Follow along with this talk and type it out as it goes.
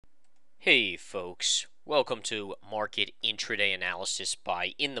Hey folks, welcome to Market Intraday Analysis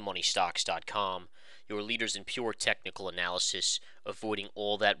by InTheMoneyStocks.com, your leaders in pure technical analysis, avoiding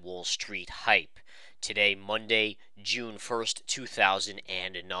all that Wall Street hype. Today, Monday, June 1st,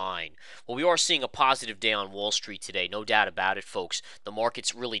 2009. Well, we are seeing a positive day on Wall Street today, no doubt about it, folks. The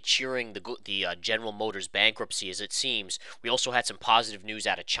market's really cheering the General Motors bankruptcy, as it seems. We also had some positive news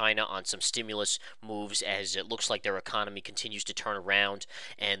out of China on some stimulus moves, as it looks like their economy continues to turn around,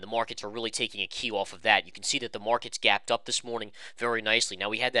 and the markets are really taking a key off of that. You can see that the markets gapped up this morning very nicely. Now,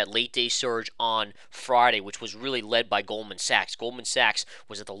 we had that late day surge on Friday, which was really led by Goldman Sachs. Goldman Sachs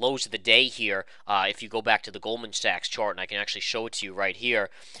was at the lows of the day here. If you go back to the Goldman Sachs chart, and I can actually show it to you right here,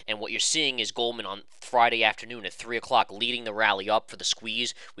 and what you're seeing is Goldman on Friday afternoon at 3 o'clock leading the rally up for the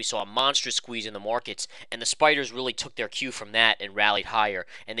squeeze. We saw a monstrous squeeze in the markets, and the spiders really took their cue from that and rallied higher,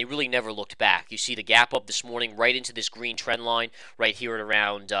 and they really never looked back. You see the gap up this morning right into this green trend line right here at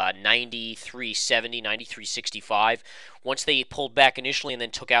around 93.70, 93.65. Once they pulled back initially and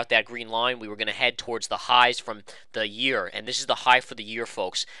then took out that green line, we were going to head towards the highs from the year, and this is the high for the year,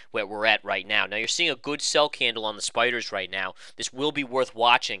 folks, where we're at right now. Now, you're seeing a good sell candle on the spiders right now. This will be worth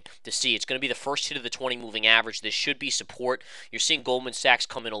watching to see. It's going to be the first hit of the 20 moving average. This should be support. You're seeing Goldman Sachs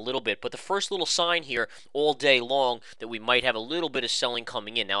come in a little bit, but the first little sign here all day long that we might have a little bit of selling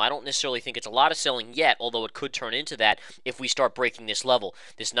coming in. Now, I don't necessarily think it's a lot of selling yet, although it could turn into that if we start breaking this level.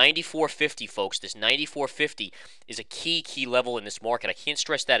 This 94.50, folks, this 94.50 is a key level in this market. I can't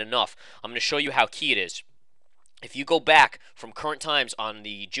stress that enough. I'm going to show you how key it is. If you go back from current times on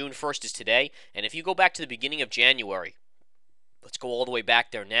the June 1st is today, and if you go back to the beginning of January, let's go all the way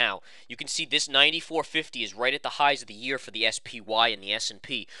back there now. You can see this 94.50 is right at the highs of the year for the SPY and the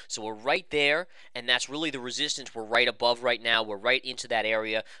S&P. So we're right there, and that's really the resistance we're right above right now. We're right into that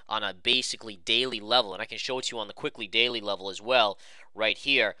area on a basically daily level, and I can show it to you on the quickly daily level as well right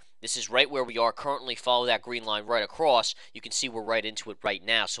here. This is right where we are currently. Follow that green line right across. You can see we're right into it right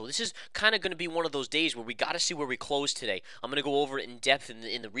now. So this is kind of going to be one of those days where we got to see where we close today. I'm going to go over it in depth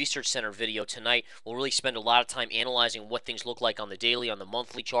in the Research Center video tonight. We'll really spend a lot of time analyzing what things look like on the daily, on the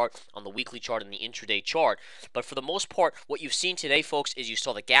monthly chart, on the weekly chart, and the intraday chart. But for the most part, what you've seen today, folks, is you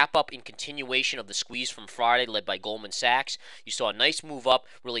saw the gap up in continuation of the squeeze from Friday led by Goldman Sachs. You saw a nice move up,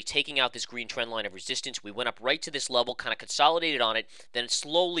 really taking out this green trend line of resistance. We went up right to this level, kind of consolidated on it, then it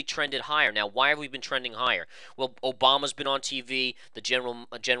slowly trended higher. Now, why have we been trending higher? Well, Obama's been on TV. The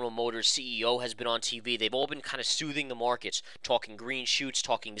General Motors CEO has been on TV. They've all been kind of soothing the markets, talking green shoots,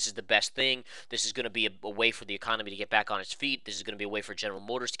 talking this is the best thing. This is going to be a way for the economy to get back on its feet. This is going to be a way for General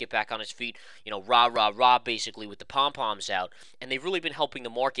Motors to get back on its feet. You know, rah, rah, rah, basically with the pom-poms out. And they've really been helping the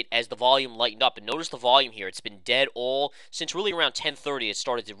market as the volume lightened up. And notice the volume here. It's been dead all since really around 10:30. It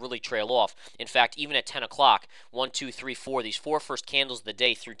started to really trail off. In fact, even at 10 o'clock, 1, 2, 3, 4, these four first candles of the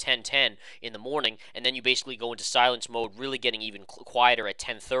day through 10:10 in the morning, and then you basically go into silence mode, really getting even quieter at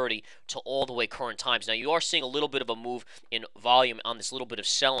 10:30 to all the way current times. Now, you are seeing a little bit of a move in volume on this little bit of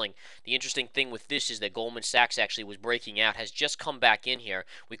selling. The interesting thing with this is that Goldman Sachs actually was breaking out, has just come back in here.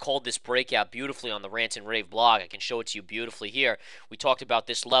 We called this breakout beautifully on the Rant and Rave blog. I can show it to you beautifully here. We talked about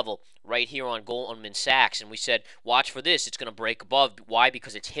this level right here on Goldman Sachs, and we said, watch for this. It's going to break above. Why?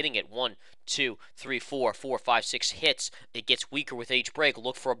 Because it's hitting it 1, 2, 3, 4, 4, 5, 6 hits. It gets weaker with each break.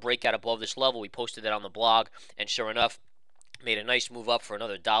 Look for a breakout above this level. We posted that on the blog, and sure enough, made a nice move up for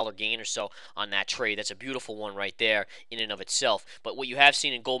another dollar gain or so on that trade. That's a beautiful one right there in and of itself. But what you have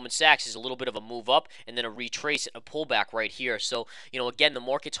seen in Goldman Sachs is a little bit of a move up and then a retrace and a pullback right here. So, you know, again, the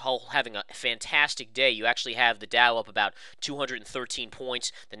market's having a fantastic day. You actually have the Dow up about 213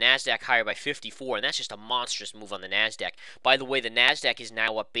 points, the NASDAQ higher by 54, and that's just a monstrous move on the NASDAQ. By the way, the NASDAQ is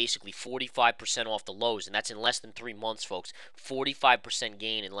now up basically 45% off the lows, and that's in less than 3 months, folks. 45%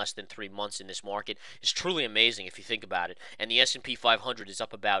 gain in less than 3 months in this market is truly amazing if you think about it. And the S&P 500 is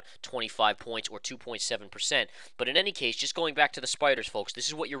up about 25 points or 2.7%. But in any case, just going back to the spiders, folks, this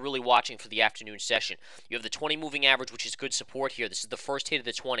is what you're really watching for the afternoon session. You have the 20 moving average, which is good support here. This is the first hit of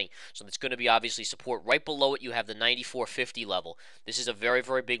the 20, so that's going to be obviously support. Right below it, you have the 94.50 level. This is a very,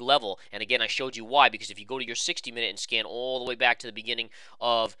 very big level. And again, I showed you why, because if you go to your 60-minute and scan all the way back to the beginning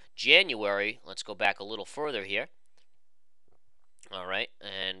of January, let's go back a little further here. All right,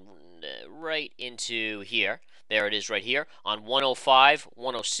 and right into here. There it is right here on 105,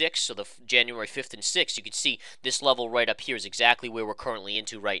 106, so the January 5th and 6th. You can see this level right up here is exactly where we're currently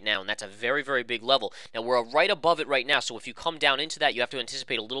into right now, and that's a very, very big level. Now, we're right above it right now, so if you come down into that, you have to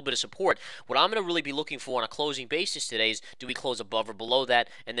anticipate a little bit of support. What I'm going to really be looking for on a closing basis today is, do we close above or below that,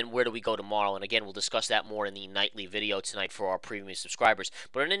 and then where do we go tomorrow? And again, we'll discuss that more in the nightly video tonight for our premium subscribers.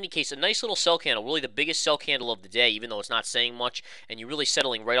 But in any case, a nice little sell candle, really the biggest sell candle of the day, even though it's not saying much, and you're really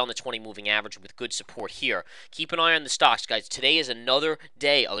settling right on the 20 moving average with good support here. Keep an eye on the stocks, guys. Today is another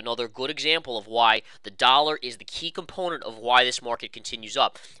day, another good example of why the dollar is the key component of why this market continues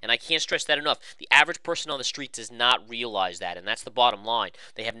up. And I can't stress that enough. The average person on the street does not realize that, and that's the bottom line.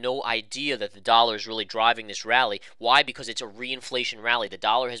 They have no idea that the dollar is really driving this rally. Why? Because it's a reinflation rally. The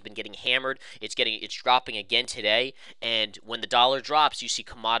dollar has been getting hammered. It's dropping again today, and when the dollar drops, you see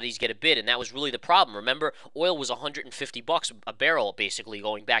commodities get a bid, and that was really the problem. Remember, oil was 150 bucks a barrel basically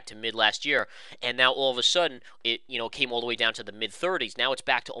going back to mid last year, and now all of a sudden it came all the way down to the mid 30s. Now it's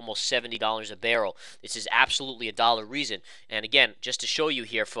back to almost $70 a barrel. This is absolutely a dollar reason. And again, just to show you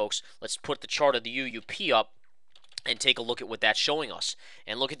here, folks, let's put the chart of the UUP up and take a look at what that's showing us.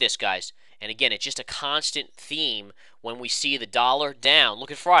 And look at this, guys. And again, it's just a constant theme when we see the dollar down.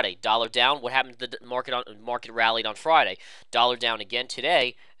 Look at Friday. Dollar down. What happened to the market rallied on Friday? Dollar down again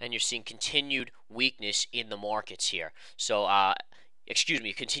today, and you're seeing continued weakness in the markets here. So,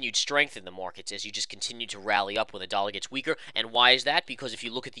 continued strength in the markets as you just continue to rally up when the dollar gets weaker. And why is that? Because if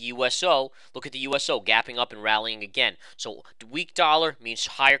you look at the USO, gapping up and rallying again. So the weak dollar means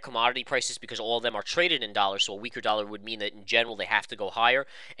higher commodity prices because all of them are traded in dollars. So a weaker dollar would mean that in general they have to go higher.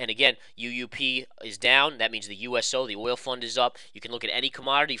 And again, UUP is down. That means the USO, the oil fund, is up. You can look at any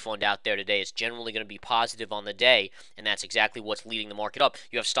commodity fund out there today. It's generally going to be positive on the day, and that's exactly what's leading the market up.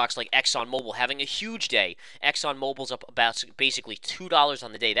 You have stocks like ExxonMobil having a huge day. ExxonMobil's up about basically $2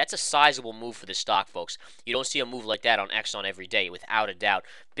 on the day. That's a sizable move for this stock, folks. You don't see a move like that on Exxon every day, without a doubt.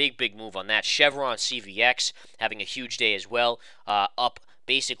 Big move on that. Chevron CVX having a huge day as well, up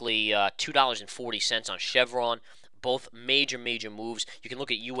basically $2.40 on Chevron. Both major moves. You can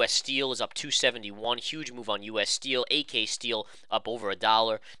look at U.S. Steel is up 271. Huge move on U.S. Steel. AK Steel up over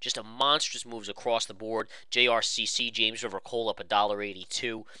 $1. Just a monstrous moves across the board. JRCC, James River Coal, up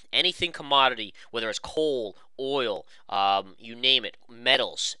 $1.82. Anything commodity, whether it's coal, oil, you name it,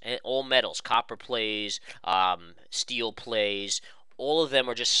 metals, all metals, copper plays, steel plays, all of them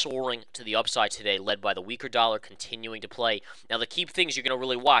are just soaring to the upside today, led by the weaker dollar continuing to play. Now, the key things you're going to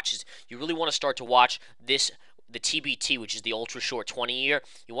really watch is you really want to start to watch the TBT, which is the ultra short 20-year.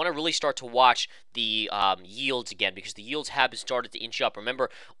 You want to really start to watch the yields again, because the yields have started to inch up. Remember,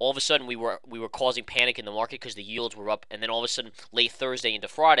 all of a sudden we were causing panic in the market because the yields were up, and then all of a sudden late Thursday into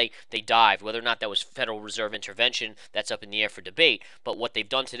Friday they dived. Whether or not that was Federal Reserve intervention, that's up in the air for debate. But what they've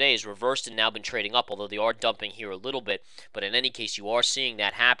done today is reversed and now been trading up, although they are dumping here a little bit. But in any case, you are seeing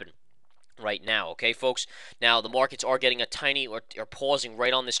that happen right now, okay, folks? Now, the markets are getting a tiny, or pausing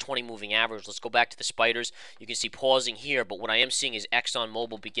right on this 20 moving average. Let's go back to the spiders. You can see pausing here, but what I am seeing is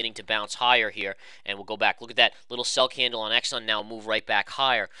ExxonMobil beginning to bounce higher here, and we'll go back. Look at that little sell candle on Exxon now move right back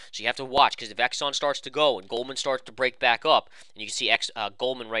higher. So you have to watch, because if Exxon starts to go and Goldman starts to break back up, and you can see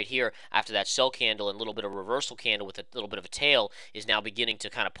Goldman right here after that sell candle and a little bit of reversal candle with a little bit of a tail is now beginning to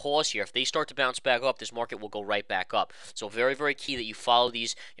kind of pause here. If they start to bounce back up, this market will go right back up. So very key that you follow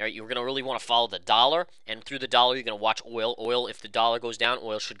these. You're going to really want to follow the dollar, and through the dollar you're going to watch oil. If the dollar goes down,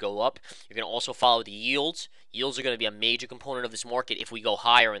 oil should go up. You're going to also follow the yields. Yields are going to be a major component of this market if we go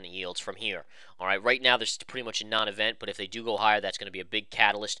higher in the yields from here. All right, right now there's pretty much a non-event, but if they do go higher, that's going to be a big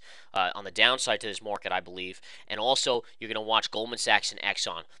catalyst on the downside to this market, I believe. And also, you're going to watch Goldman Sachs and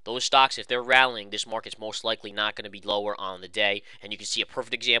Exxon. Those stocks, if they're rallying, this market's most likely not going to be lower on the day. And you can see a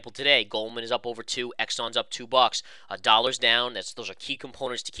perfect example today. Goldman is up over $2, Exxon's up $2, dollar's down. Those are key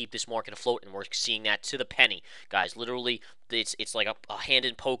components to keep this market afloat, and we're seeing that to the penny, guys. Literally, it's like a hand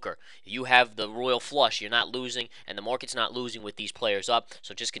in poker. You have the royal flush, you're not losing, and the market's not losing with these players up.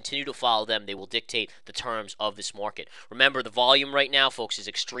 So just continue to follow them. They will dictate the terms of this market. Remember, the volume right now, folks, is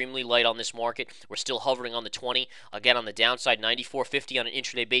extremely light on this market. We're still hovering on the 20. Again, on the downside, 94.50 on an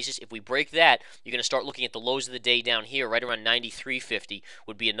intraday basis. If we break that, you're going to start looking at the lows of the day down here, right around 93.50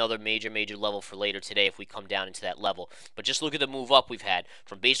 would be another major level for later today if we come down into that level. But just look at the move up we've had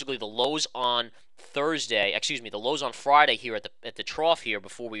from basically the lows on the lows on Friday here at the trough here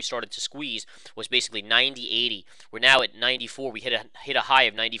before we started to squeeze was basically 90.80. We're now at 94. We hit a high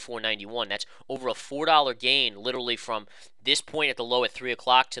of 94.91. That's over a $4 gain, literally from this point at the low at 3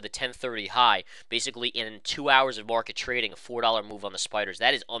 o'clock to the 10:30 high. Basically, in 2 hours of market trading, a $4 move on the spiders.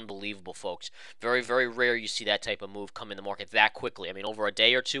 That is unbelievable, folks. Very, very rare you see that type of move come in the market that quickly. I mean, over a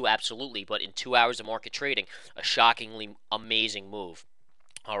day or two, absolutely, but in 2 hours of market trading, a shockingly amazing move.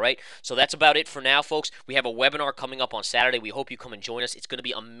 All right, so that's about it for now, folks. We have a webinar coming up on Saturday. We hope you come and join us. It's going to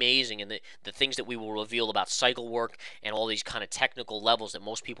be amazing, and the things that we will reveal about cycle work and all these kind of technical levels that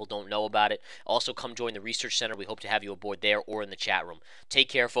most people don't know about it. Also, come join the Research Center. We hope to have you aboard there or in the chat room. Take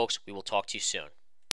care, folks. We will talk to you soon.